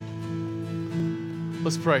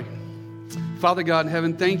Let's pray. Father God in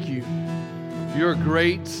heaven, thank you. You're a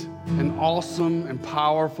great and awesome and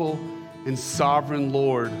powerful and sovereign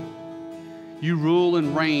Lord. You rule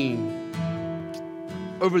and reign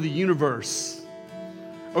over the universe,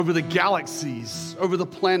 over the galaxies, over the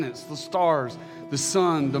planets, the stars, the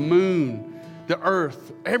sun, the moon, the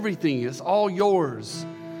earth. Everything is all yours.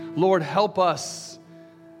 Lord, help us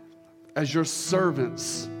as your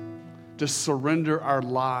servants to surrender our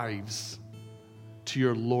lives to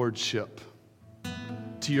your lordship,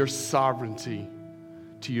 to your sovereignty,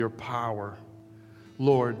 to your power.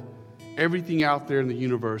 Lord, everything out there in the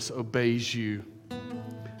universe obeys you.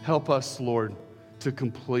 Help us, Lord, to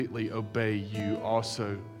completely obey you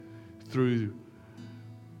also through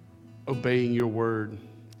obeying your word,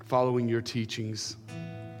 following your teachings.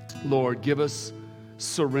 Lord, give us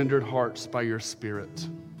surrendered hearts by your Spirit.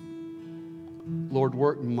 Lord,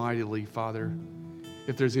 work mightily, Father.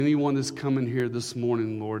 If there's anyone that's coming here this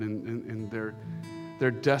morning, Lord, and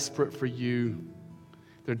they're desperate for you,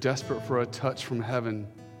 they're desperate for a touch from heaven,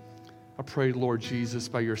 I pray, Lord Jesus,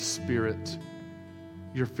 by your Spirit,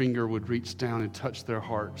 your finger would reach down and touch their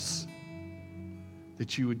hearts,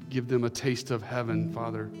 that you would give them a taste of heaven,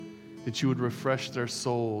 Father, that you would refresh their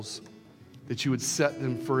souls, that you would set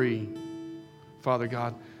them free, Father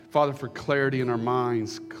God. Father, for clarity in our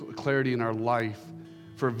minds, clarity in our life,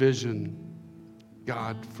 for vision,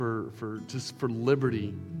 God, for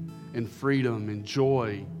liberty and freedom and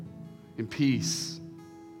joy and peace.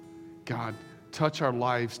 God, touch our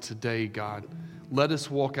lives today, God. Let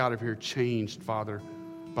us walk out of here changed, Father,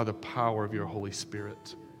 by the power of your Holy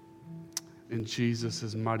Spirit. In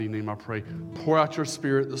Jesus' mighty name I pray. Pour out your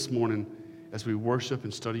Spirit this morning as we worship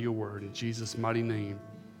and study your word. In Jesus' mighty name,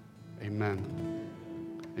 amen.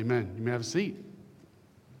 Amen. You may have a seat.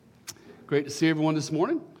 Great to see everyone this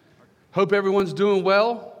morning. Hope everyone's doing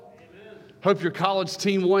well. Amen. Hope your college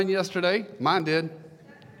team won yesterday. Mine did.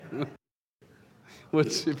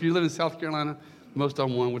 Which, if you live in South Carolina, most of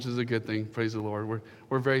them won, which is a good thing. Praise the Lord.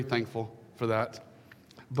 We're very thankful for that.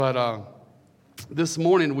 But this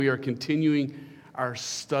morning we are continuing our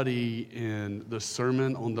study in the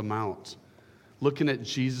Sermon on the Mount, looking at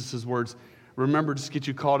Jesus' words. Remember, just to get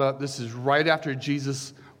you caught up, this is right after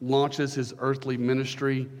Jesus launches his earthly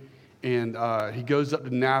ministry, and he goes up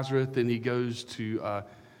to Nazareth, and he goes to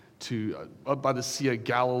up by the Sea of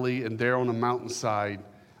Galilee, and there on a mountainside,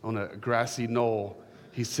 on a grassy knoll,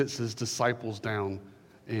 he sits his disciples down,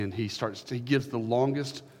 and he gives the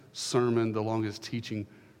longest sermon, the longest teaching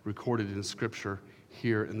recorded in Scripture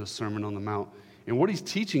here in the Sermon on the Mount. And what he's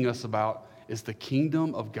teaching us about is the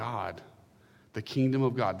kingdom of God. The kingdom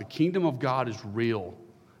of God. The kingdom of God is real,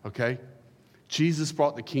 okay? Jesus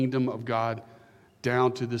brought the kingdom of God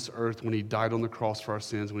down to this earth when he died on the cross for our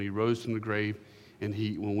sins, when he rose from the grave, and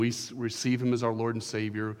when we receive him as our Lord and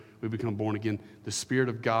Savior, we become born again. The Spirit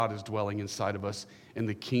of God is dwelling inside of us, and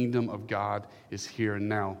the kingdom of God is here and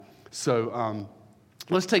now. So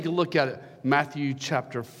let's take a look at it. Matthew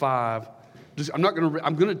chapter 5. I'm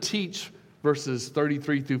going to teach verses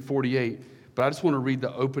 33 through 48, but I just want to read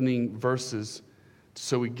the opening verses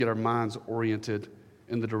so we get our minds oriented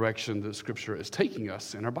in the direction that Scripture is taking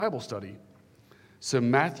us in our Bible study. So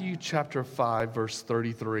Matthew chapter 5, verse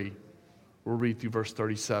 33. We'll read through verse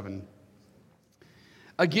 37.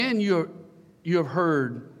 Again, you have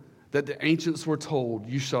heard that the ancients were told,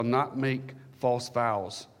 you shall not make false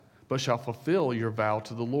vows, but shall fulfill your vow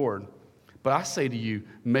to the Lord. But I say to you,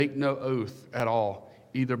 make no oath at all,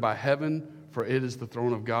 either by heaven, for it is the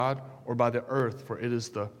throne of God, or by the earth, for it is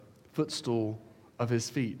the footstool of his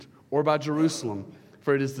feet, or by Jerusalem,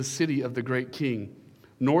 for it is the city of the great king.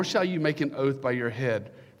 Nor shall you make an oath by your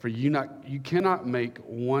head, for you cannot make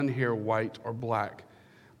one hair white or black,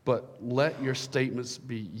 but let your statements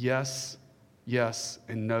be yes, yes,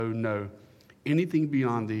 and no, no. Anything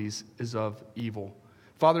beyond these is of evil.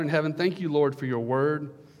 Father in heaven, thank you, Lord, for your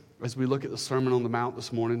word. As we look at the Sermon on the Mount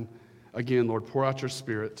this morning, again, Lord, pour out your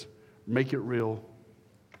Spirit, make it real,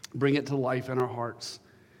 bring it to life in our hearts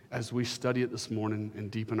as we study it this morning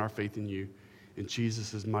and deepen our faith in you. In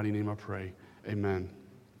Jesus' mighty name I pray, amen.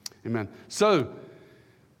 Amen. So,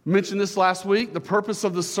 mentioned this last week, the purpose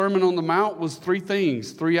of the Sermon on the Mount was three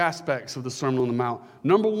aspects of the Sermon on the Mount.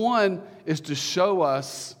 Number one is to show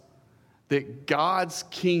us that God's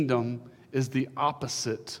kingdom is the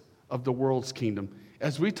opposite of the world's kingdom.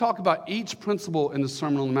 As we talk about each principle in the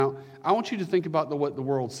Sermon on the Mount, I want you to think about what the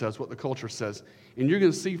world says, what the culture says, and you're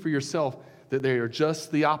going to see for yourself that they are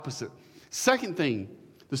just the opposite. Second thing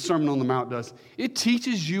the Sermon on the Mount does, it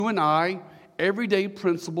teaches you and I everyday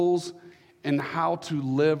principles and how to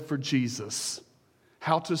live for Jesus,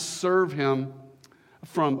 how to serve him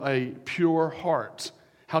from a pure heart,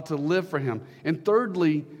 how to live for him. And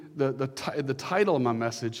thirdly, the title of my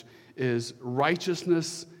message is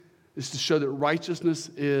Righteousness, is to show that righteousness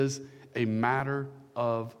is a matter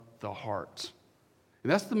of the heart.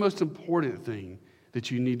 And that's the most important thing that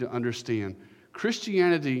you need to understand.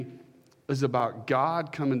 Christianity is about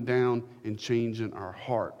God coming down and changing our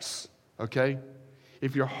hearts, okay?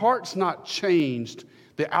 If your heart's not changed,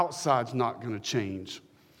 the outside's not going to change.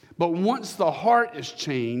 But once the heart is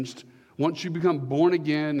changed, once you become born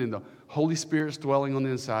again and the Holy Spirit's dwelling on the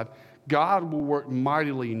inside, God will work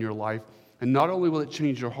mightily in your life. And not only will it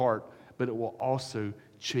change your heart, but it will also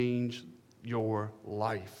change your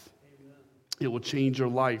life. Amen. It will change your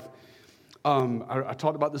life. I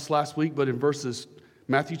talked about this last week, but in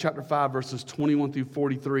Matthew chapter 5, verses 21 through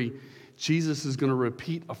 43, Jesus is going to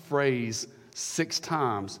repeat a phrase 6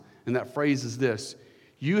 times. And that phrase is this: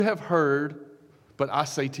 you have heard, but I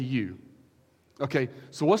say to you. Okay,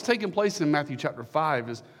 so what's taking place in Matthew chapter 5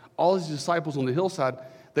 is all his disciples on the hillside,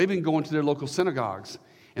 they've been going to their local synagogues.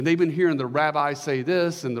 And they've been hearing the rabbis say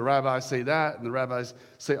this, and the rabbis say that, and the rabbis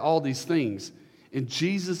say all these things. And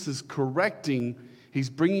Jesus is correcting, he's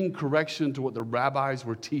bringing correction to what the rabbis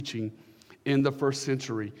were teaching in the first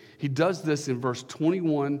century. He does this in verse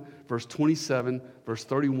 21, verse 27, verse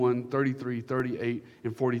 31, 33, 38,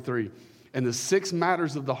 and 43. And the 6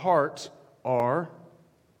 matters of the heart are,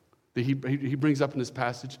 that he brings up in this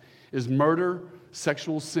passage, is murder,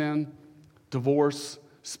 sexual sin, divorce,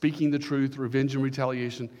 speaking the truth, revenge and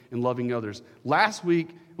retaliation, and loving others. Last week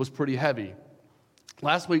was pretty heavy.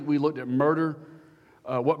 Last week we looked at murder,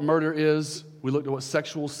 what murder is. We looked at what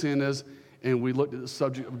sexual sin is, and we looked at the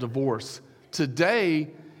subject of divorce. Today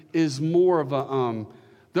is more of a,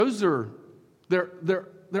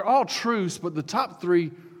 they're all truths, but the top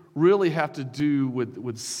 3 really have to do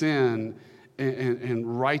with sin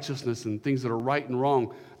and righteousness and things that are right and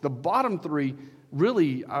wrong. The bottom 3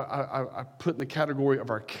 really, I put in the category of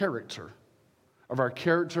our character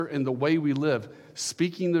and the way we live,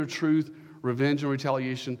 speaking the truth, revenge and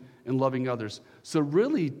retaliation, and loving others. So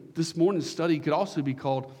really, this morning's study could also be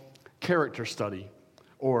called character study,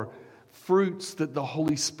 or fruits that the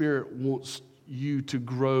Holy Spirit wants you to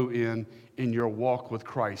grow in your walk with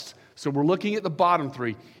Christ. So we're looking at the bottom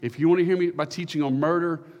 3. If you want to hear my teaching on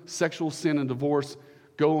murder, sexual sin, and divorce,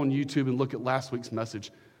 go on YouTube and look at last week's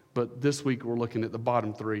message. But this week, we're looking at the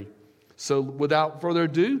bottom 3. So without further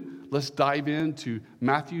ado, let's dive into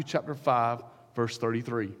Matthew chapter 5, verse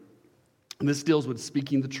 33. And this deals with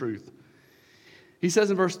speaking the truth. He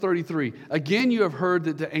says in verse 33, again you have heard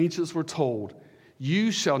that the ancients were told,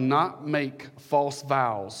 you shall not make false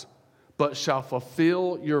vows, but shall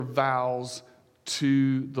fulfill your vows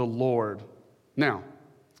to the Lord. Now,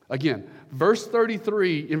 again, in verse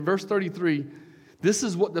 33, this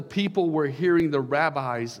is what the people were hearing the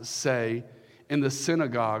rabbis say in the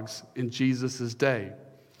synagogues in Jesus' day.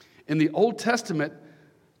 In the Old Testament,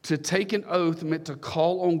 to take an oath meant to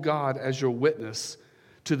call on God as your witness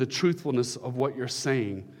to the truthfulness of what you're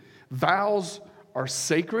saying. Vows are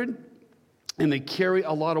sacred and they carry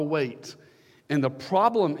a lot of weight. And the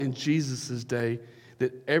problem in Jesus' day,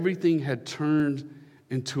 that everything had turned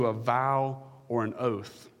into a vow or an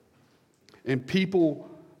oath. And people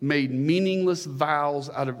made meaningless vows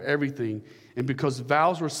out of everything. And because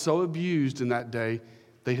vows were so abused in that day,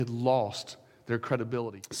 they had lost their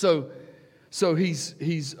credibility. So he's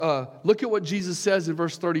look at what Jesus says in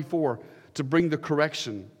verse 34 to bring the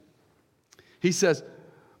correction. He says,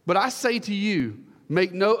 but I say to you,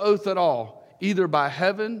 make no oath at all, either by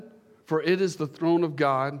heaven, for it is the throne of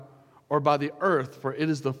God, or by the earth, for it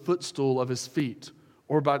is the footstool of his feet,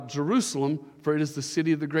 or by Jerusalem, for it is the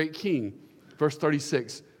city of the great king. Verse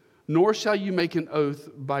 36, nor shall you make an oath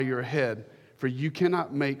by your head, for you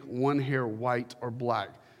cannot make one hair white or black,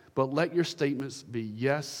 but let your statements be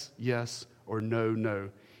yes, yes, or no, no.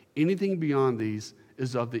 Anything beyond these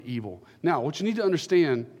is of the evil. Now, what you need to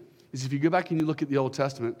understand is if you go back and you look at the Old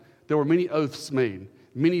Testament, there were many oaths made,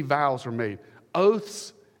 many vows were made.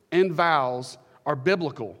 Oaths and vows are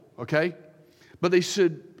biblical, okay? But they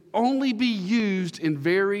should only be used in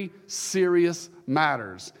very serious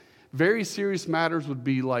matters. Very serious matters would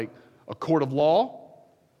be like a court of law,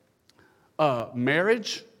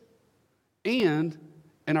 marriage, and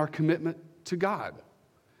our commitment to God.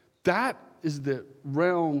 That is the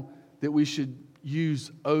realm that we should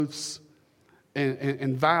use oaths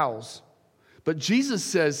and vows. But Jesus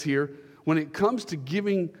says here, when it comes to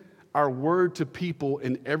giving our word to people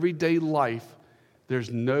in everyday life, there's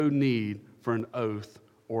no need for an oath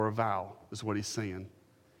or a vow, is what he's saying.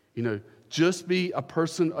 You know, just be a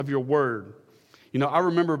person of your word. You know, I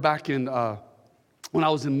remember back in when I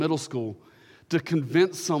was in middle school, to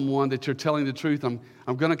convince someone that you're telling the truth. I'm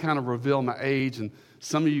going to kind of reveal my age, and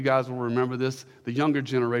some of you guys will remember this. The younger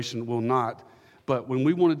generation will not. But when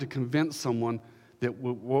we wanted to convince someone that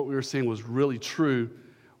what we were saying was really true,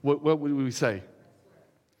 what would we say?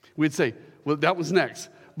 We'd say, well, that was next.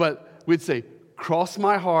 But we'd say, cross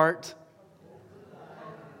my heart,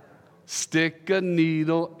 stick a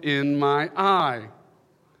needle in my eye.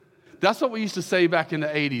 That's what we used to say back in the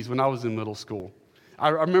 80s when I was in middle school. I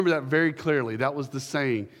remember that very clearly. That was the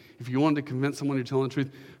saying. If you wanted to convince someone you're telling the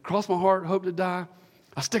truth, cross my heart, hope to die,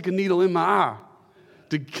 I stick a needle in my eye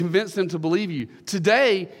to convince them to believe you.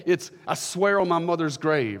 Today, it's I swear on my mother's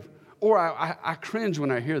grave. Or I cringe when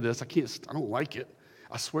I hear this. I don't like it.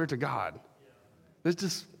 I swear to God.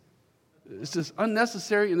 It's just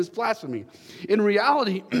unnecessary and it's blasphemy. In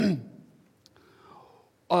reality,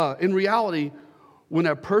 when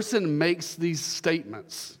a person makes these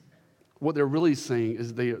statements, what they're really saying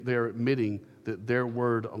is they're admitting that their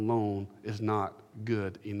word alone is not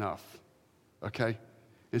good enough. Okay?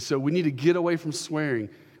 And so we need to get away from swearing.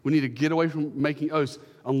 We need to get away from making oaths.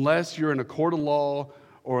 Unless you're in a court of law,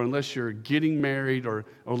 or unless you're getting married, or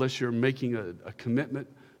unless you're making a commitment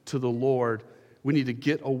to the Lord, we need to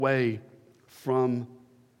get away from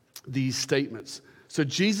these statements. So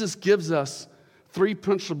Jesus gives us 3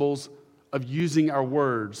 principles of using our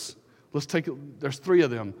words. There's 3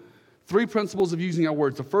 of them. 3 principles of using our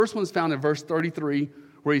words. The first one is found in verse 33,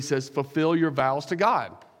 where he says, fulfill your vows to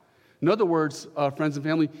God. In other words, friends and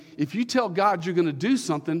family, if you tell God you're going to do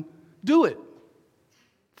something, do it.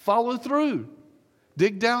 Follow through.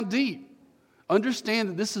 Dig down deep. Understand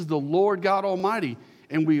that this is the Lord God Almighty,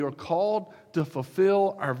 and we are called to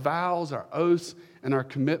fulfill our vows, our oaths, and our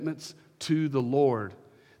commitments to the Lord.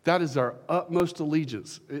 That is our utmost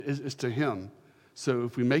allegiance, is to Him. So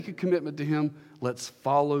if we make a commitment to Him, let's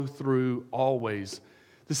follow through always.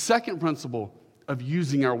 The second principle of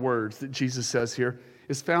using our words that Jesus says here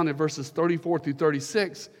is found in verses 34 through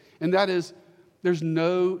 36, and that is, there's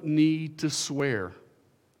no need to swear.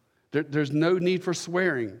 There's no need for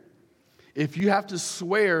swearing. If you have to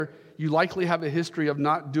swear, you likely have a history of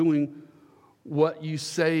not doing what you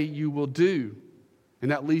say you will do. And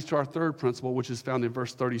that leads to our third principle, which is found in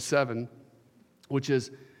verse 37, which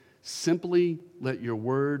is simply let your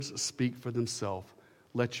words speak for themselves.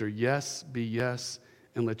 Let your yes be yes,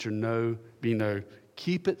 and let your no be no.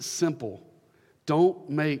 Keep it simple. Don't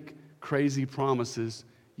make crazy promises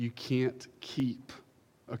you can't keep,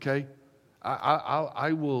 okay?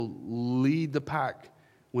 I will lead the pack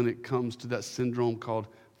when it comes to that syndrome called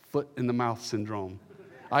foot in the mouth syndrome.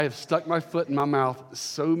 I have stuck my foot in my mouth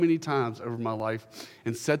so many times over my life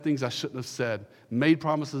and said things I shouldn't have said, made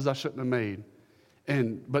promises I shouldn't have made.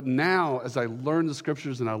 But now, as I learn the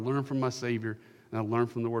scriptures and I learn from my Savior and I learn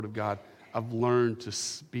from the Word of God, I've learned to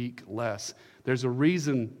speak less. There's a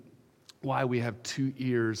reason why we have 2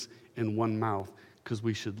 ears and 1 mouth, because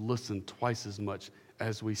we should listen twice as much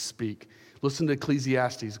as we speak. Listen to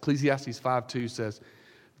Ecclesiastes. Ecclesiastes 5:2 says,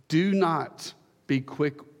 do not be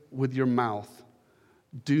quick with your mouth.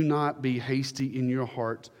 Do not be hasty in your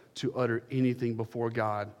heart to utter anything before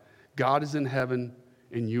God. God is in heaven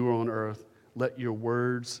and you are on earth. Let your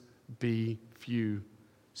words be few.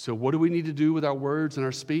 So what do we need to do with our words and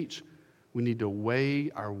our speech? We need to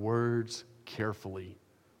weigh our words carefully.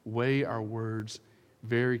 Weigh our words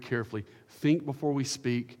very carefully. Think before we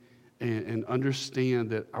speak and understand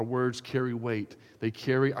that our words carry weight. They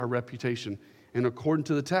carry our reputation. And according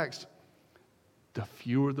to the text, the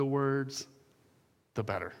fewer the words, the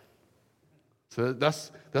better. So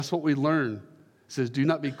that's what we learn. It says, do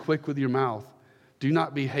not be quick with your mouth. Do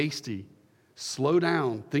not be hasty. Slow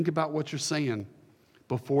down. Think about what you're saying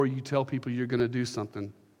before you tell people you're going to do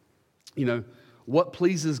something. You know, what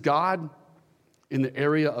pleases God in the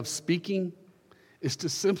area of speaking is to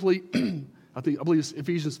simply, I believe it's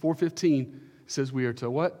Ephesians 4:15 says we are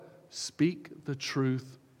to what? Speak the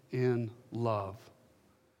truth in love.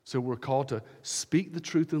 So we're called to speak the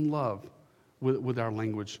truth in love with our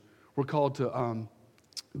language. We're called to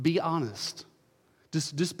be honest.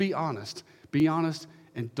 Just be honest. Be honest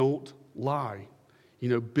and don't lie. You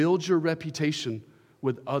know, build your reputation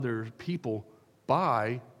with other people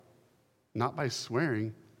not by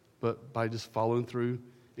swearing, but by just following through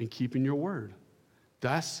and keeping your word.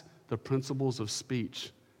 That's the principles of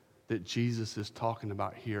speech that Jesus is talking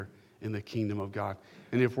about here in the kingdom of God.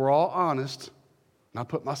 And if we're all honest, and I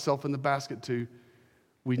put myself in the basket too,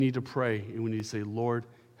 we need to pray and we need to say, Lord,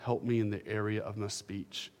 help me in the area of my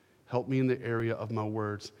speech. Help me in the area of my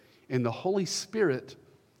words. And the Holy Spirit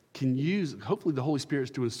hopefully the Holy Spirit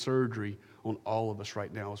is doing surgery on all of us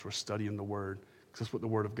right now as we're studying the Word, because that's what the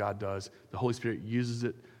Word of God does. The Holy Spirit uses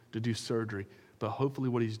it to do surgery. But hopefully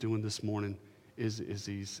what he's doing this morning is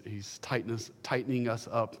he's tightening us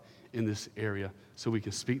up in this area so we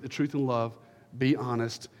can speak the truth in love, be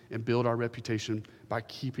honest, and build our reputation by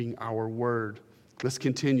keeping our word. Let's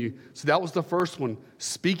continue. So that was the first one,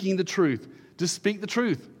 speaking the truth. Just speak the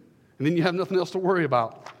truth, and then you have nothing else to worry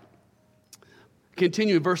about.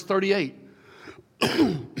 Continue in verse 38.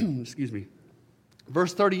 Excuse me.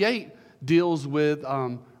 Verse 38 deals with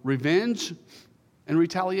revenge and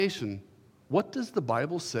retaliation. What does the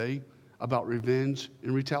Bible say about revenge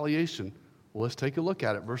and retaliation? Well, let's take a look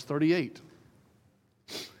at it. Verse 38.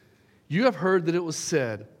 You have heard that it was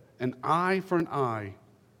said, an eye for an eye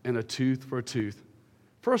and a tooth for a tooth.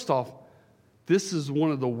 First off, this is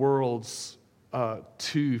one of the world's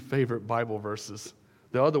two favorite Bible verses.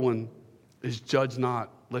 The other one is judge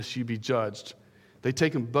not, lest you be judged. They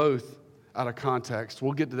take them both out of context.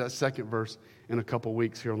 We'll get to that second verse in a couple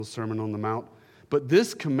weeks here on the Sermon on the Mount. But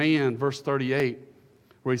this command, verse 38,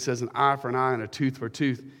 where he says an eye for an eye and a tooth for a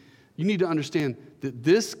tooth, you need to understand that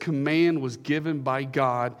this command was given by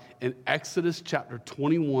God in Exodus chapter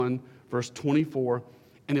 21, verse 24,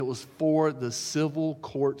 and it was for the civil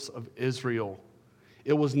courts of Israel.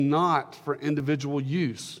 It was not for individual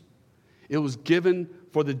use. It was given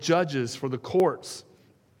for the judges, for the courts.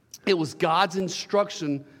 It was God's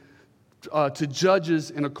instruction to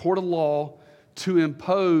judges in a court of law to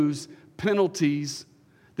impose penalties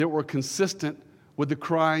that were consistent with the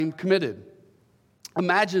crime committed.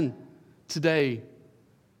 Imagine today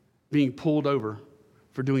being pulled over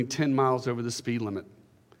for doing 10 miles over the speed limit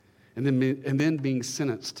and then being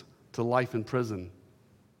sentenced to life in prison.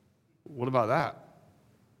 What about that?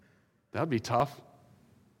 That would be tough.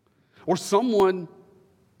 Or someone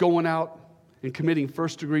going out and committing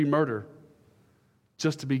first-degree murder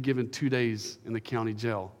just to be given 2 days in the county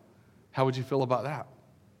jail. How would you feel about that?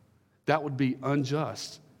 That would be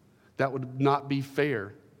unjust. That would not be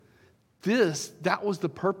fair. That was the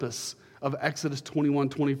purpose of Exodus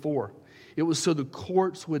 21:24. It was so the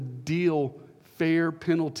courts would deal fair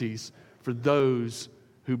penalties for those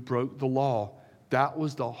who broke the law. That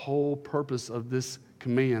was the whole purpose of this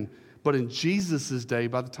command. But in Jesus' day,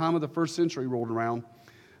 by the time of the first century rolled around,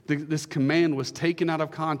 this command was taken out of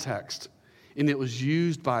context, and it was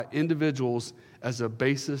used by individuals as a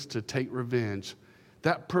basis to take revenge.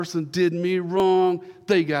 That person did me wrong.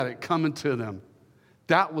 They got it coming to them.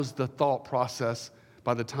 That was the thought process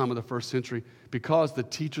by the time of the first century, because the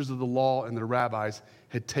teachers of the law and the rabbis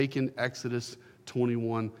had taken Exodus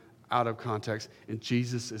 21 out of context, and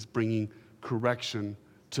Jesus is bringing correction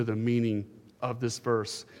to the meaning of this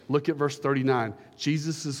verse. Look at verse 39.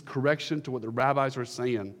 Jesus' correction to what the rabbis are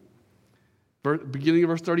saying. Beginning of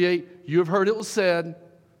verse 38, you have heard it was said.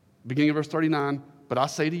 Beginning of verse 39, but I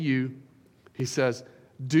say to you, he says,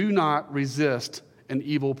 do not resist an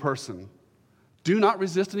evil person. Do not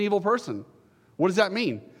resist an evil person. What does that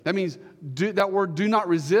mean? That means that word do not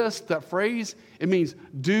resist, that phrase, it means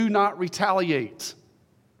do not retaliate.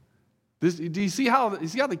 Do you see how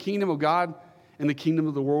the kingdom of God and the kingdom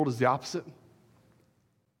of the world is the opposite?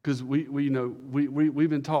 Because we've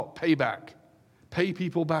been taught payback, pay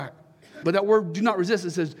people back. But that word do not resist,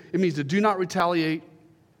 it means to do not retaliate,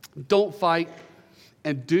 don't fight,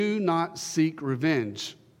 and do not seek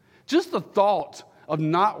revenge. Just the thought of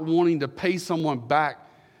not wanting to pay someone back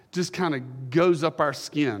just kind of goes up our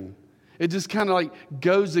skin. It just kind of like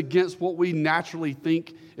goes against what we naturally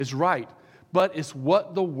think is right. But it's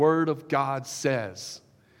what the Word of God says.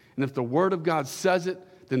 And if the Word of God says it,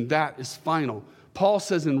 then that is final. Paul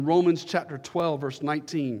says in Romans chapter 12, verse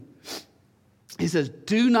 19, he says,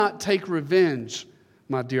 do not take revenge,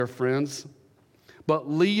 my dear friends, but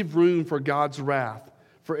leave room for God's wrath.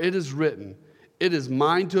 For it is written, it is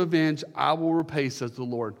mine to avenge, I will repay, says the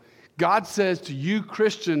Lord. God says to you,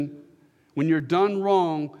 Christian, when you're done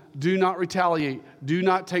wrong, do not retaliate, do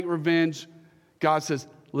not take revenge. God says,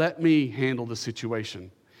 let me handle the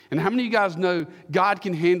situation. And how many of you guys know God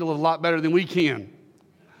can handle it a lot better than we can?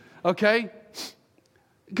 Okay?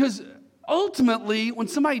 Because ultimately, when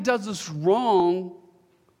somebody does us wrong,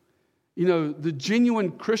 the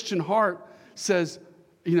genuine Christian heart says,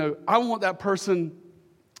 I want that person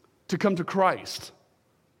to come to Christ.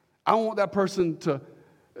 I want that person to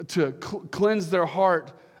cleanse their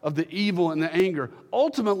heart of the evil and the anger.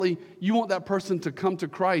 Ultimately, you want that person to come to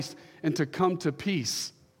Christ and to come to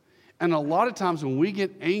peace. And a lot of times when we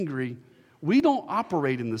get angry, we don't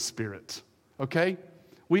operate in the Spirit, okay?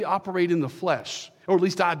 We operate in the flesh, or at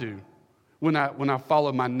least I do, when I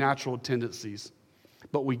follow my natural tendencies.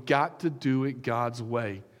 But we got to do it God's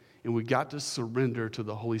way, and we got to surrender to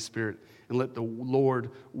the Holy Spirit and let the Lord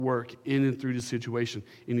work in and through the situation.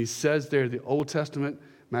 And he says there, the Old Testament,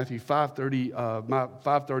 Matthew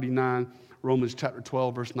 5:39, Romans chapter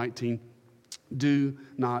 12, verse 19. Do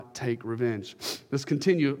not take revenge. Let's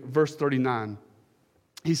continue, verse 39.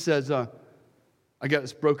 He says, I got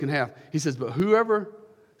this broken half. He says, but whoever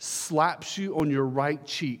slaps you on your right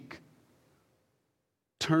cheek,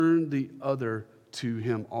 turn the other to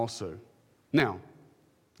him also. Now,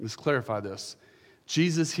 let's clarify this.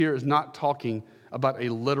 Jesus here is not talking about a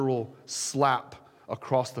literal slap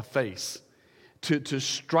across the face. To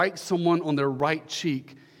strike someone on their right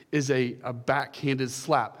cheek is a backhanded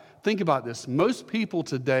slap. Think about this. Most people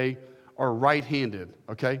today are right-handed,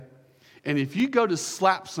 okay? And if you go to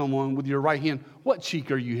slap someone with your right hand, what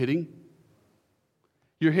cheek are you hitting?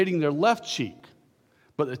 You're hitting their left cheek.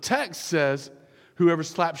 But the text says, whoever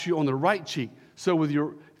slaps you on the right cheek. So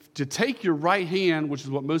to take your right hand, which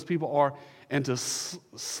is what most people are, and to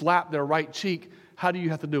slap their right cheek, how do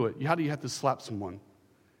you have to do it? How do you have to slap someone?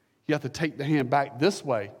 You have to take the hand back this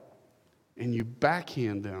way, and you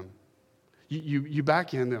backhand them. You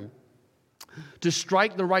backhand them. To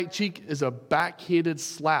strike the right cheek is a backhanded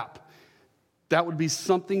slap. That would be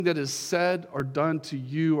something that is said or done to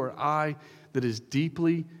you or I that is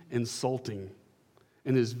deeply insulting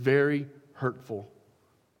and is very hurtful.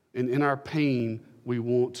 And in our pain, we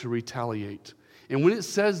want to retaliate. And when it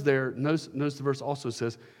says there, notice the verse also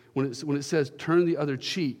says, when it says turn the other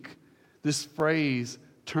cheek, this phrase,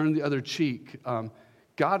 turn the other cheek,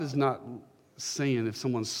 God is not saying if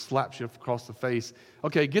someone slaps you across the face,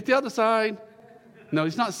 okay, get the other side. No,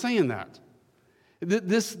 he's not saying that.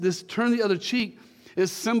 This turn the other cheek, it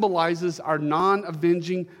symbolizes our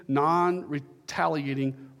non-avenging,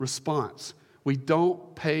 non-retaliating response. We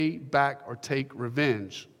don't pay back or take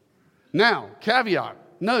revenge. Now, caveat,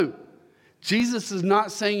 note, Jesus is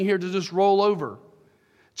not saying here to just roll over.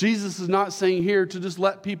 Jesus is not saying here to just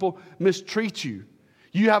let people mistreat you.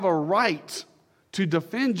 You have a right to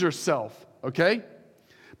defend yourself, okay?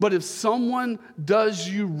 But if someone does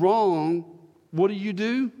you wrong, what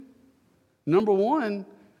do? Number one,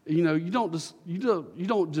 you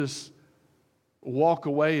don't just walk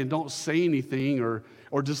away and don't say anything or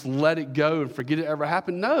just let it go and forget it ever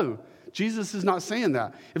happened. No, Jesus is not saying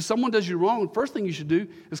that. If someone does you wrong, the first thing you should do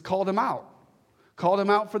is call them out. Call them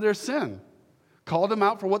out for their sin. Call them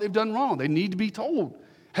out for what they've done wrong. They need to be told,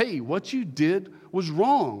 hey, what you did was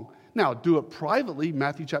wrong. Now, do it privately.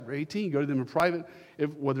 Matthew chapter 18, go to them in private,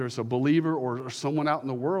 whether it's a believer or someone out in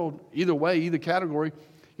the world. Either way, either category,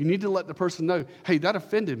 you need to let the person know, hey, that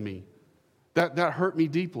offended me. That hurt me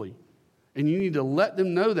deeply. And you need to let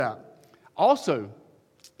them know that. Also,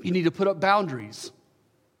 you need to put up boundaries.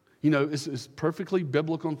 It's perfectly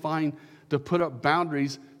biblical and fine to put up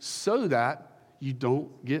boundaries so that you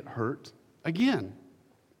don't get hurt again.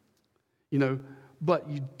 But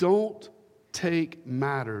you don't take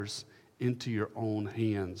matters into your own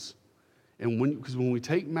hands. And because when we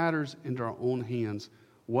take matters into our own hands,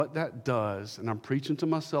 what that does, and I'm preaching to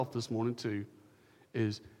myself this morning too,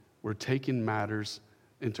 is we're taking matters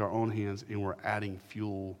into our own hands and we're adding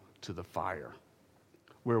fuel to the fire.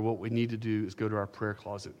 Where what we need to do is go to our prayer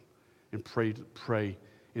closet and pray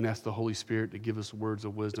and ask the Holy Spirit to give us words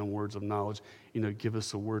of wisdom, words of knowledge, give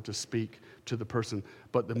us a word to speak to the person.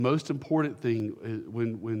 But the most important thing is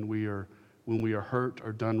when we are hurt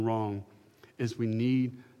or done wrong is we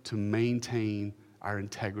need to maintain our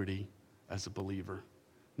integrity as a believer.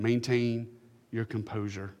 Maintain your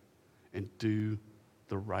composure and do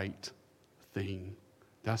the right thing.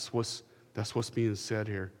 That's what's being said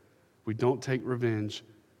here. We don't take revenge.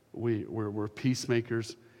 We're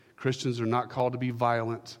peacemakers. Christians are not called to be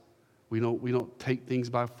violent. We don't take things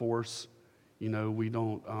by force. We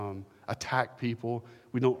don't attack people.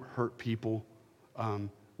 We don't hurt people.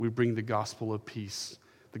 We bring the gospel of peace,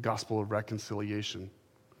 the gospel of reconciliation.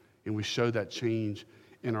 And we show that change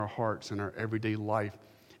in our hearts, in our everyday life.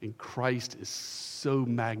 And Christ is so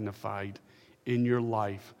magnified in your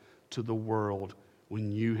life to the world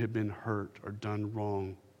when you have been hurt or done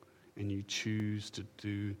wrong and you choose to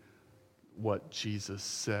do what Jesus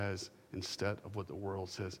says instead of what the world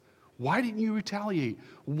says. Why didn't you retaliate?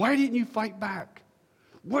 Why didn't you fight back?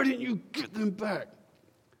 Why didn't you get them back?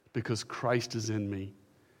 Because Christ is in me,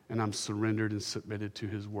 and I'm surrendered and submitted to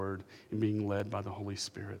his word and being led by the Holy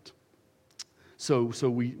Spirit. So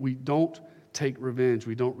we don't take revenge.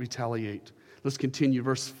 We don't retaliate. Let's continue.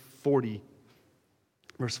 Verse 40.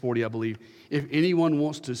 Verse 40, I believe. If anyone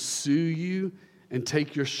wants to sue you and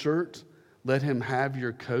take your shirt, let him have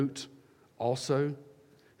your coat also.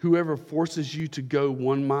 Whoever forces you to go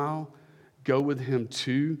 1 mile, go with him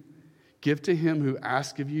 2. Give to him who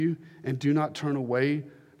asks of you, and do not turn away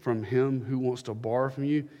from him who wants to borrow from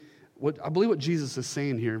you. I believe what Jesus is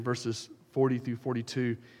saying here in verses 40 through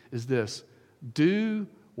 42 is this: do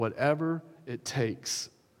whatever it takes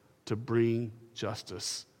to bring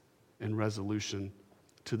justice and resolution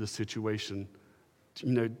to the situation.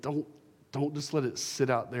 Don't just let it sit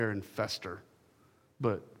out there and fester,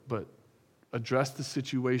 but address the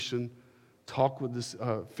situation, talk with this,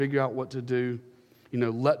 figure out what to do.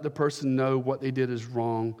 Let the person know what they did is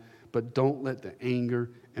wrong, but don't let the anger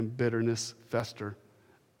and bitterness fester.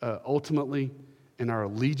 Ultimately, in our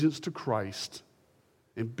allegiance to Christ,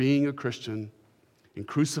 in being a Christian, in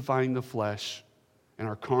crucifying the flesh and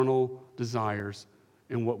our carnal desires,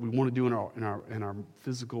 and what we want to do in our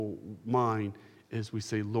physical mind, is we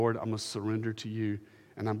say, Lord, I'm going to surrender to you,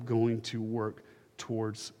 and I'm going to work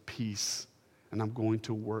towards peace, and I'm going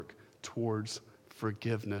to work towards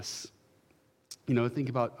forgiveness. Think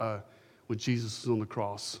about when Jesus was on the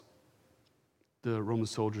cross, the Roman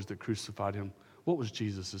soldiers that crucified him. What was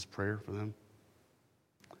Jesus' prayer for them?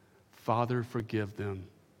 Father, forgive them,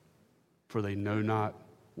 for they know not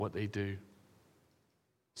what they do.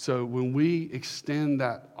 So when we extend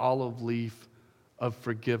that olive leaf of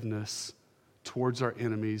forgiveness towards our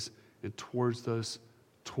enemies and towards those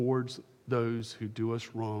who do us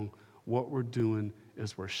wrong, what we're doing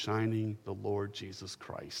is we're shining the Lord Jesus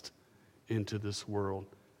Christ into this world.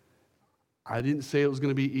 I didn't say it was going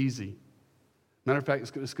to be easy. Matter of fact,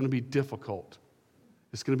 it's going to be difficult.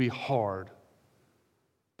 It's going to be hard.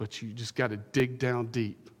 But you just got to dig down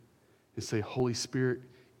deep and say, Holy Spirit,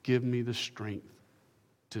 give me the strength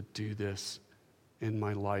to do this in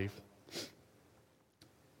my life.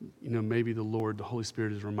 Maybe the Holy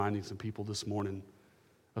Spirit is reminding some people this morning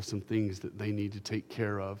of some things that they need to take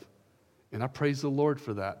care of. And I praise the Lord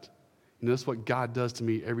for that. That's what God does to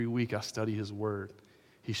me every week. I study His Word.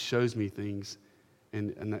 He shows me things,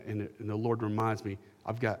 and the Lord reminds me,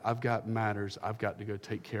 I've got matters I've got to go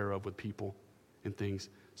take care of with people and things.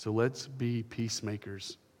 So let's be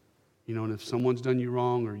peacemakers. And if someone's done you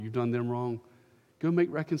wrong or you've done them wrong, go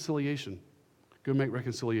make reconciliation. Go make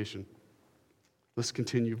reconciliation. Let's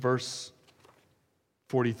continue. Verse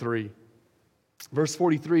 43. Verse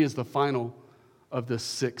 43 is the final of the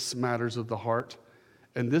 6 matters of the heart.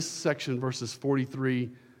 And this section, verses 43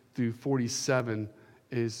 through 47,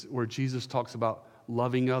 is where Jesus talks about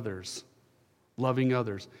loving others. Loving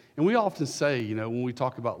others. And we often say, when we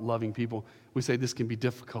talk about loving people, we say this can be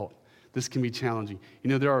difficult. This can be challenging.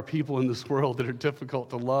 There are people in this world that are difficult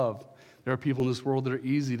to love. There are people in this world that are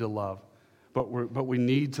easy to love. But we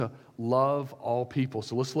need to love all people.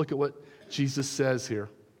 So let's look at what Jesus says here.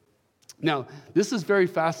 Now, this is very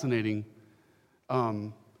fascinating.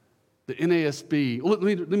 The NASB, let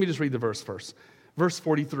me just read the verse first. Verse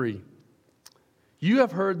 43. You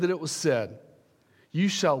have heard that it was said, you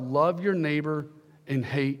shall love your neighbor and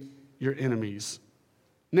hate your enemies.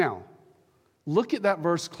 Now, look at that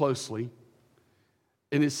verse closely.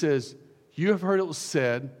 And it says, you have heard it was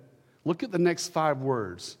said. Look at the next 5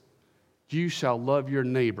 words. You shall love your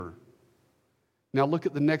neighbor. Now look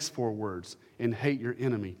at the next 4 words, and hate your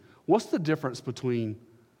enemy. What's the difference between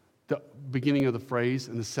the beginning of the phrase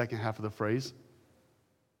and the second half of the phrase?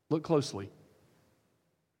 Look closely.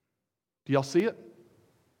 Do y'all see it?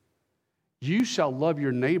 You shall love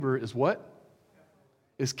your neighbor is what?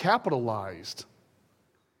 Is capitalized.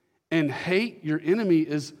 And hate your enemy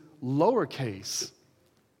is lowercase.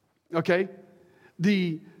 Okay?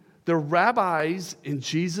 The rabbis in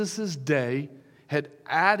Jesus' day had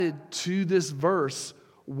added to this verse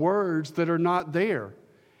words that are not there.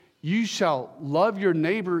 You shall love your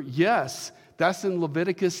neighbor, yes, that's in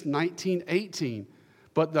Leviticus 19:18.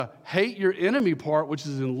 But the hate your enemy part, which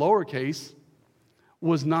is in lowercase,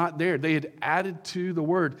 was not there. They had added to the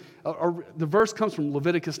word. The verse comes from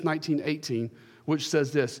Leviticus 19:18, which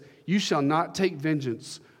says this: you shall not take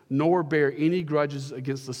vengeance, nor bear any grudges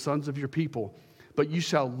against the sons of your people, but you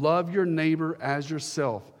shall love your neighbor as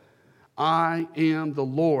yourself. I am the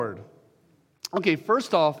Lord. Okay,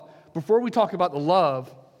 first off, before we talk about the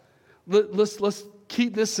love, let's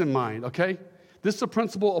keep this in mind, okay? This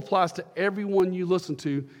principle applies to everyone you listen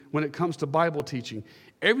to when it comes to Bible teaching.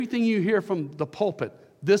 Everything you hear from the pulpit,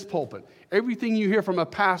 this pulpit, everything you hear from a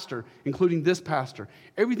pastor, including this pastor,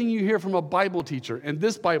 everything you hear from a Bible teacher and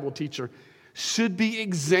this Bible teacher should be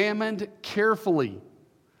examined carefully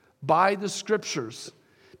by the Scriptures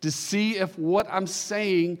to see if what I'm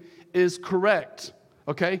saying is correct,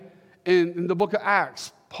 okay? In the book of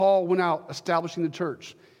Acts, Paul went out establishing the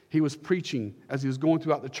church. He was preaching as he was going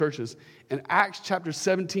throughout the churches. And Acts chapter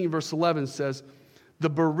 17, verse 11 says, the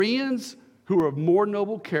Bereans, who are of more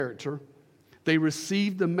noble character, they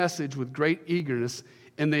received the message with great eagerness,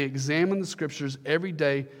 and they examined the Scriptures every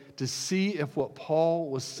day to see if what Paul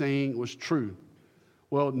was saying was true.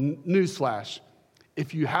 Well, newsflash. If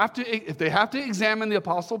they have to examine the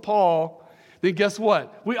Apostle Paul, then guess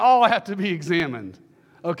what? We all have to be examined,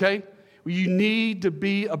 okay? You need to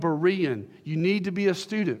be a Berean. You need to be a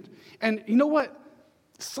student. And you know what?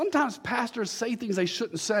 Sometimes pastors say things they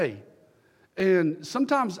shouldn't say. And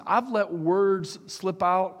sometimes I've let words slip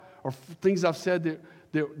out or things I've said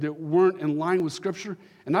that weren't in line with Scripture.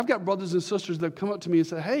 And I've got brothers and sisters that come up to me and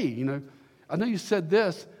say, hey, I know you said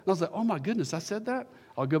this. And I was like, oh my goodness, I said that?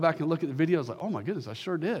 I'll go back and look at the video. I was like, oh my goodness, I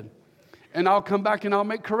sure did. And I'll come back and I'll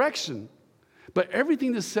make correction. But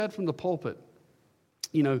everything that's said from the pulpit,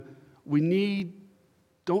 don't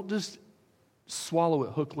just swallow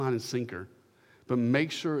it hook, line, and sinker, but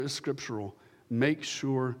make sure it's scriptural. Make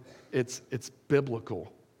sure it's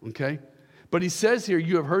biblical, okay? But he says here,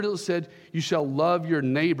 you have heard it said, you shall love your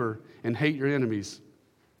neighbor and hate your enemies.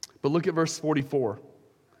 But look at verse 44.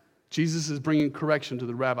 Jesus is bringing correction to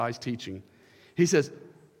the rabbi's teaching. He says,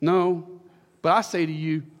 no, but I say to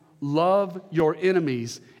you, love your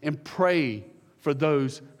enemies and pray for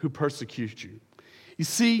those who persecute you. You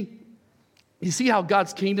see how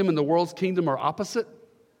God's kingdom and the world's kingdom are opposite?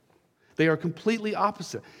 They are completely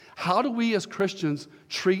opposite. How do we as Christians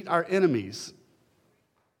treat our enemies?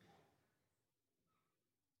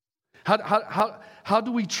 How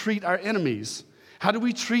do we treat our enemies? How do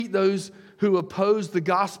we treat those who oppose the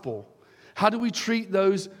gospel? How do we treat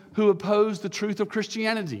those who oppose the truth of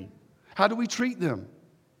Christianity? How do we treat them?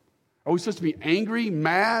 Are we supposed to be angry,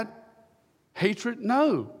 mad, hatred?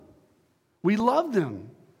 No. We love them.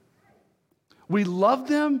 We love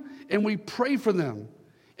them and we pray for them.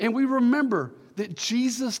 And we remember that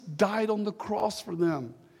Jesus died on the cross for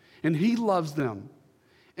them. And he loves them.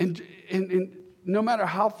 And no matter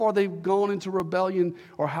how far they've gone into rebellion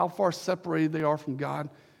or how far separated they are from God,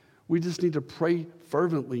 we just need to pray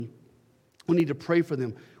fervently. We need to pray for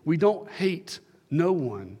them. We don't hate no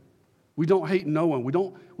one. We don't hate no one.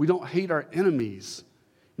 We don't hate our enemies.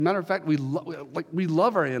 As a matter of fact, we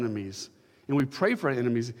love our enemies. And we pray for our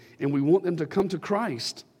enemies. And we want them to come to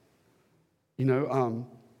Christ.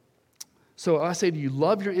 So I say to you,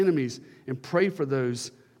 love your enemies and pray for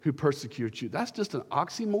those who persecute you. That's just an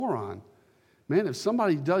oxymoron. Man, if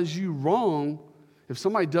somebody does you wrong, if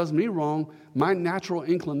somebody does me wrong, my natural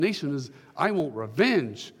inclination is I want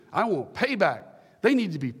revenge. I want payback. They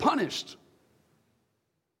need to be punished.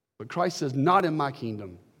 But Christ says, not in my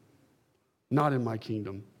kingdom. Not in my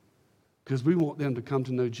kingdom. Because we want them to come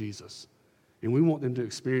to know Jesus. And we want them to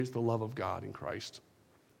experience the love of God in Christ.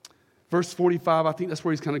 Verse 45, I think that's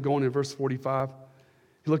where he's kind of going in verse 45.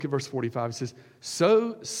 You look at verse 45, it says,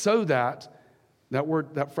 so that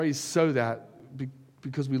phrase, so that,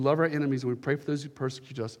 because we love our enemies and we pray for those who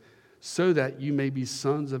persecute us, so that you may be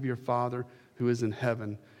sons of your Father who is in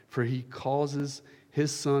heaven. For he causes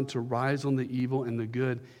his sun to rise on the evil and the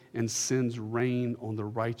good and sends rain on the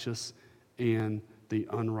righteous and the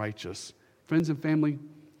unrighteous. Friends and family,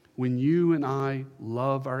 when you and I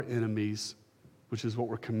love our enemies, which is what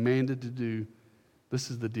we're commanded to do,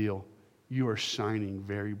 this is the deal. You are shining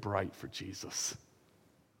very bright for Jesus.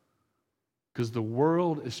 Because the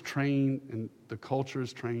world is trained and the culture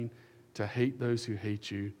is trained to hate those who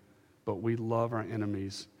hate you, but we love our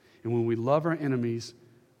enemies. And when we love our enemies,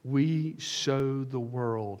 we show the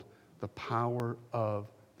world the power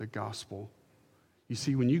of the gospel. You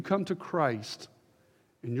see, when you come to Christ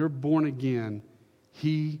and you're born again,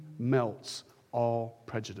 he melts all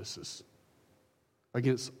prejudices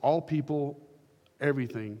against all people,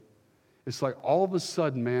 everything. It's like all of a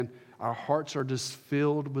sudden, man, our hearts are just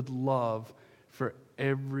filled with love for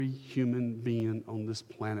every human being on this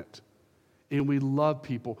planet. And we love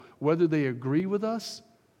people. Whether they agree with us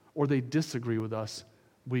or they disagree with us,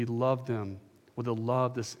 we love them with a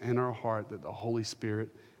love that's in our heart that the Holy Spirit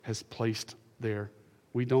has placed there.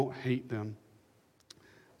 We don't hate them.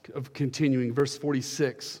 Continuing, verse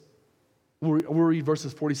 46. We'll read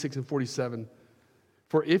verses 46 and 47.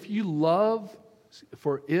 For if you love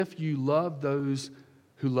those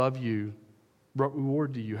who love you, what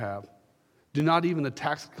reward do you have? Do not even the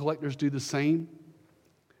tax collectors do the same?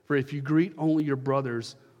 For if you greet only your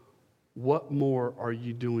brothers, what more are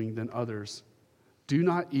you doing than others? Do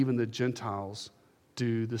not even the Gentiles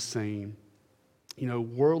do the same?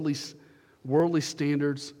 Worldly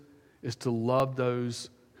standards is to love those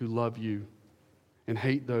who love you and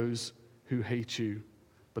hate those who hate you.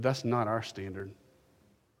 But that's not our standard.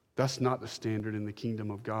 That's not the standard in the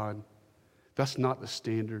kingdom of God. That's not the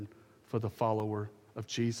standard for the follower of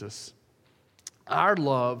Jesus. Our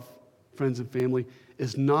love, friends and family,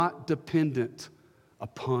 is not dependent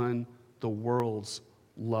upon the world's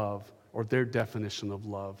love or their definition of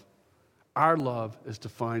love. Our love is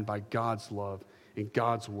defined by God's love, in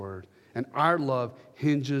God's word. And our love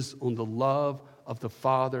hinges on the love of the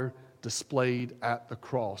Father displayed at the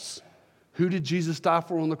cross. Who did Jesus die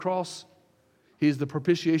for on the cross? He is the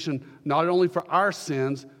propitiation not only for our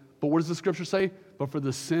sins, but what does the scripture say? But for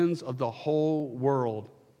the sins of the whole world.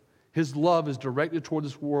 His love is directed toward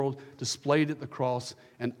this world, displayed at the cross,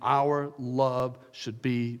 and our love should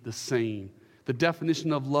be the same. The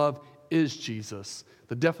definition of love is Jesus.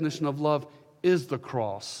 The definition of love is the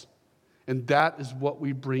cross. And that is what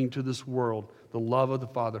we bring to this world, the love of the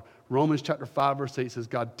Father. Romans chapter 5, verse 8 says,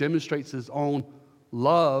 God demonstrates his own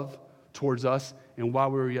love towards us, and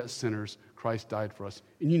while we were yet sinners, Christ died for us.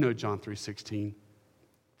 And you know John 3:16,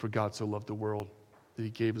 for God so loved the world that he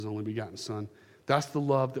gave his only begotten Son. That's the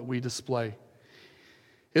love that we display.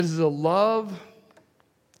 It is a love,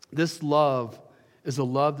 this love is a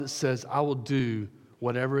love that says, I will do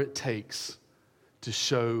whatever it takes to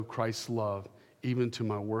show Christ's love, even to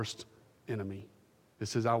my worst enemy. It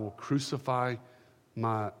says, I will crucify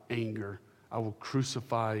my anger. I will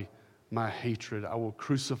crucify my hatred. I will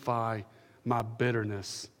crucify my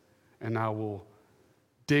bitterness. And I will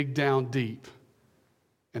dig down deep.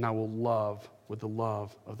 And I will love with the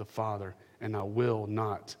love of the Father. And I will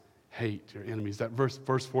not hate your enemies. That verse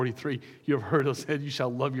 43, you have heard it said, you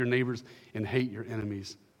shall love your neighbors and hate your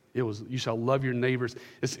enemies. It was, you shall love your neighbors.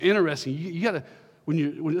 It's interesting. You got to,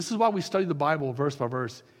 this is why we study the Bible verse by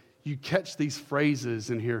verse. You catch these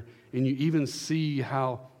phrases in here, and you even see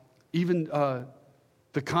how even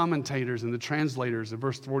the commentators and the translators in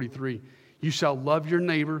verse 43, you shall love your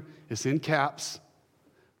neighbor. It's in caps.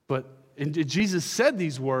 And Jesus said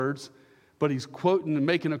these words, but he's quoting and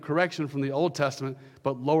making a correction from the Old Testament,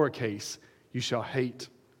 but lowercase. You shall hate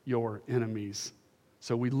your enemies.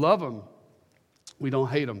 So we love them. We don't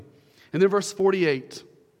hate them. And then verse 48.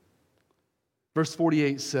 Verse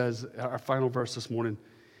 48 says, our final verse this morning,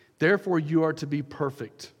 therefore you are to be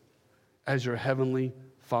perfect as your heavenly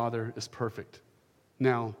Father is perfect.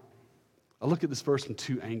 Now, I look at this verse from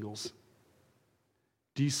two angles.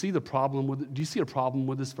 Do you see the problem with it? Do you see a problem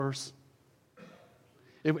with this verse?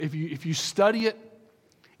 If you study it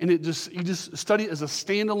and you just study it as a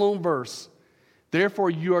standalone verse,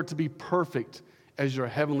 therefore you are to be perfect as your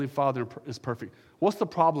heavenly Father is perfect. What's the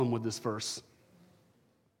problem with this verse?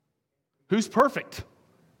 Who's perfect?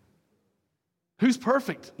 Who's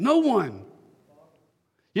perfect? No one.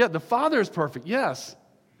 Yeah, the Father is perfect, yes.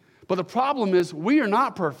 But the problem is we are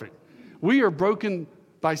not perfect. We are broken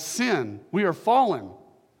by sin. We are fallen.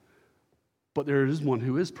 But there is one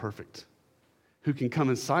who is perfect, who can come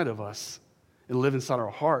inside of us and live inside our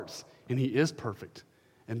hearts, and he is perfect.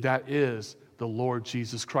 And that is the Lord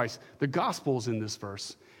Jesus Christ. The gospel is in this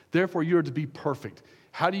verse. Therefore, you are to be perfect.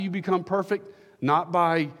 How do you become perfect? Not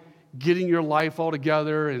by getting your life all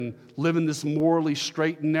together and living this morally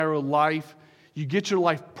straight and narrow life. You get your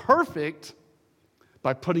life perfect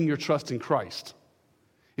by putting your trust in Christ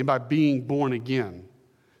and by being born again.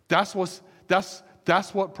 That's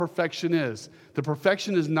what perfection is. The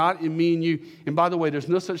perfection is not in me and you. And by the way, there's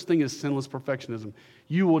no such thing as sinless perfectionism.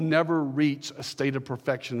 You will never reach a state of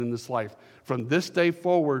perfection in this life. From this day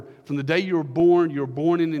forward, from the day you're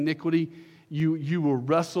born in iniquity. You will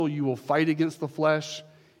wrestle. You will fight against the flesh.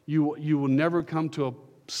 You will never come to a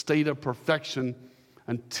state of perfection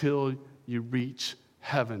until you reach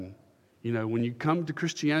heaven. You know, when you come to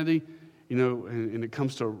Christianity, you know, and it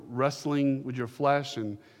comes to wrestling with your flesh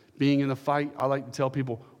and being in a fight, I like to tell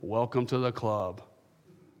people, welcome to the club.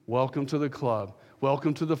 Welcome to the club.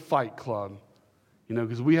 Welcome to the fight club. You know,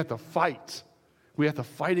 because we have to fight. We have to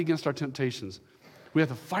fight against our temptations. We have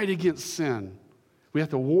to fight against sin. We have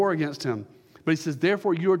to war against him. But he says,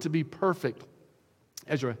 therefore, you are to be perfect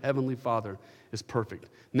as your heavenly Father is perfect.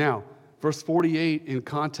 Now, verse 48, in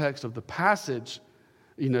context of the passage,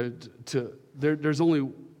 you know, there's only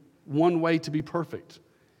one way to be perfect,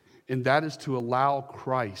 and that is to allow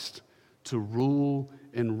Christ to rule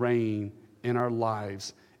and reign in our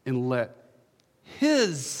lives and let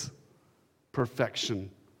his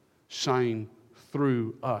perfection shine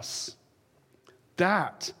through us.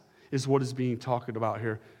 That is what is being talked about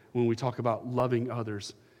here when we talk about loving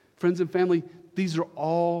others. Friends and family, these are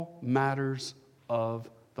all matters of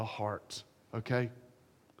the heart, okay?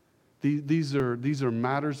 These are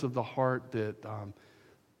matters of the heart that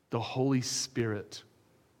the Holy Spirit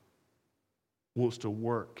wants to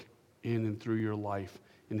work in and through your life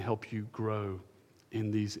and help you grow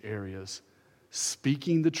in these areas.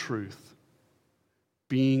 Speaking the truth,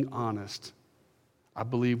 being honest. I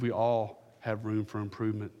believe we all have room for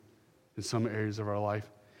improvement in some areas of our life.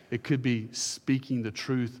 It could be speaking the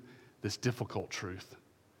truth, this difficult truth,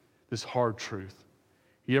 this hard truth.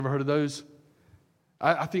 You ever heard of those?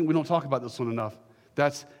 I think we don't talk about this one enough.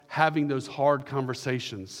 That's having those hard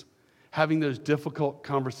conversations, having those difficult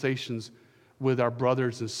conversations with our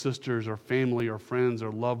brothers and sisters or family or friends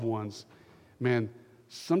or loved ones. Man,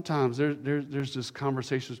 sometimes there's just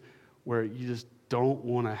conversations where you just don't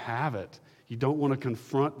want to have it. You don't want to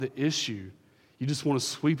confront the issue. You just want to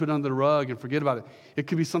sweep it under the rug and forget about it. It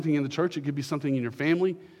could be something in the church. It could be something in your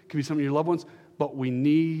family. It could be something in your loved ones. But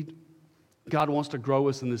God wants to grow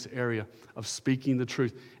us in this area of speaking the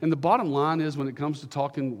truth. And the bottom line is, when it comes to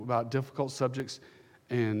talking about difficult subjects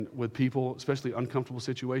and with people, especially uncomfortable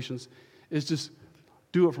situations, is just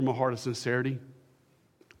do it from a heart of sincerity.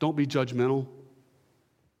 Don't be judgmental.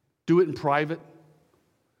 Do it in private.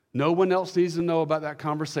 No one else needs to know about that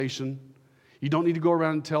conversation. You don't need to go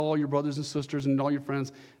around and tell all your brothers and sisters and all your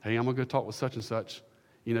friends, hey, I'm going to go talk with such and such.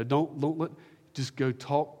 Just go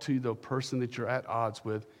talk to the person that you're at odds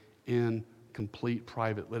with in complete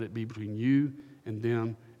private. Let it be between you and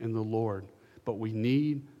them and the Lord. But we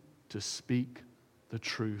need to speak the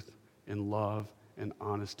truth in love and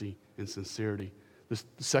honesty and sincerity. The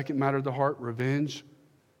second matter of the heart, revenge,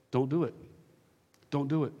 don't do it. Don't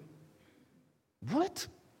do it. What?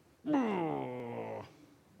 Oh,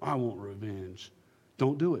 I want revenge.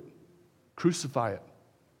 Don't do it. Crucify it.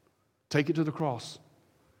 Take it to the cross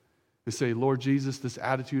and say, Lord Jesus, this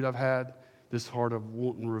attitude I've had, this heart of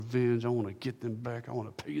wanting revenge, I want to get them back, I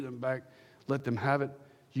want to pay them back, let them have it.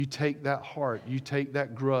 You take that heart, you take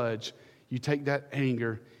that grudge, you take that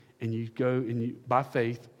anger, and you go and you, by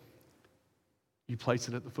faith, you place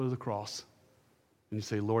it at the foot of the cross. And you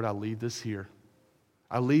say, Lord, I leave this here.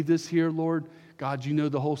 I leave this here, Lord. God, you know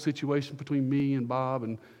the whole situation between me and Bob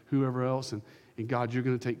and whoever else, and God, you're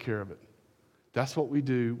going to take care of it. That's what we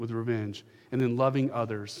do with revenge. And then loving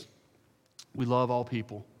others. We love all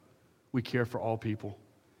people. We care for all people.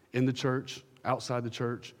 In the church, outside the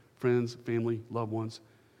church, friends, family, loved ones.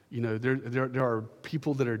 You know, there are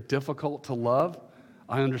people that are difficult to love.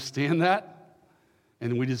 I understand that.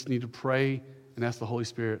 And we just need to pray and ask the Holy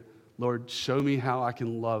Spirit, Lord, show me how I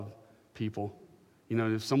can love people. You know,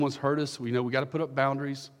 if someone's hurt us, we know we got to put up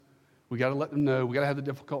boundaries. We got to let them know. We got to have the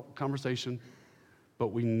difficult conversation. But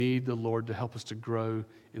we need the Lord to help us to grow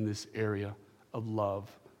in this area of love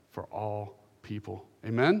for all people.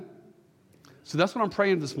 Amen? So that's what I'm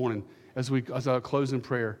praying this morning as I close in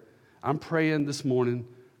prayer. I'm praying this morning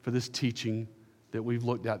for this teaching that we've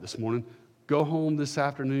looked at this morning. Go home this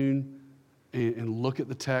afternoon and look at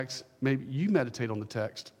the text. Maybe you meditate on the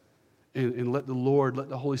text and let the Lord, let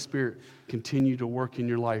the Holy Spirit continue to work in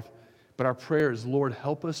your life. But our prayer is, Lord,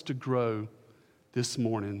 help us to grow this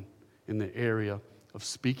morning in the area of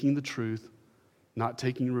speaking the truth, not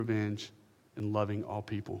taking revenge, and loving all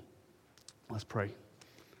people. Let's pray.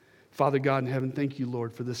 Father God in heaven, thank you,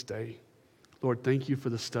 Lord, for this day. Lord, thank you for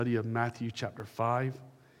the study of Matthew chapter 5.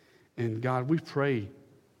 And God, we pray,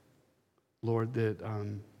 Lord, that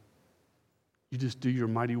you just do your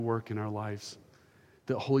mighty work in our lives.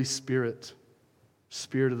 That Holy Spirit,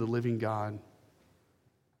 Spirit of the living God,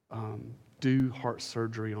 do heart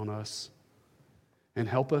surgery on us. And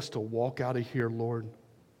help us to walk out of here, Lord,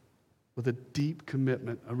 with a deep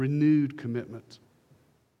commitment, a renewed commitment,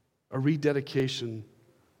 a rededication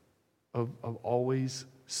of always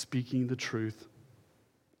speaking the truth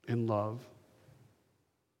in love.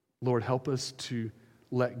 Lord, help us to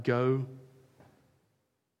let go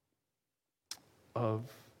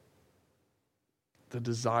of the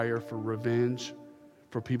desire for revenge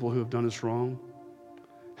for people who have done us wrong.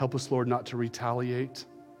 Help us, Lord, not to retaliate,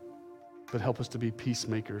 but help us to be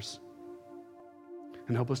peacemakers.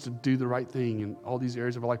 And help us to do the right thing in all these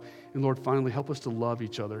areas of our life. And Lord, finally, help us to love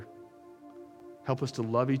each other. Help us to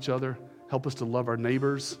love each other. Help us to love our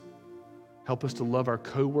neighbors. Help us to love our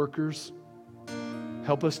coworkers.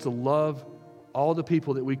 Help us to love all the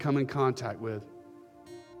people that we come in contact with.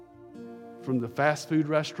 From the fast food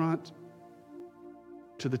restaurant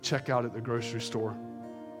to the checkout at the grocery store.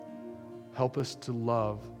 Help us to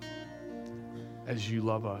love as you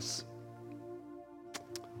love us.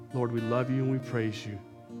 Lord, we love you and we praise you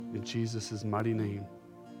in Jesus' mighty name.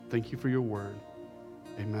 Thank you for your word.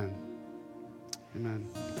 Amen. Amen.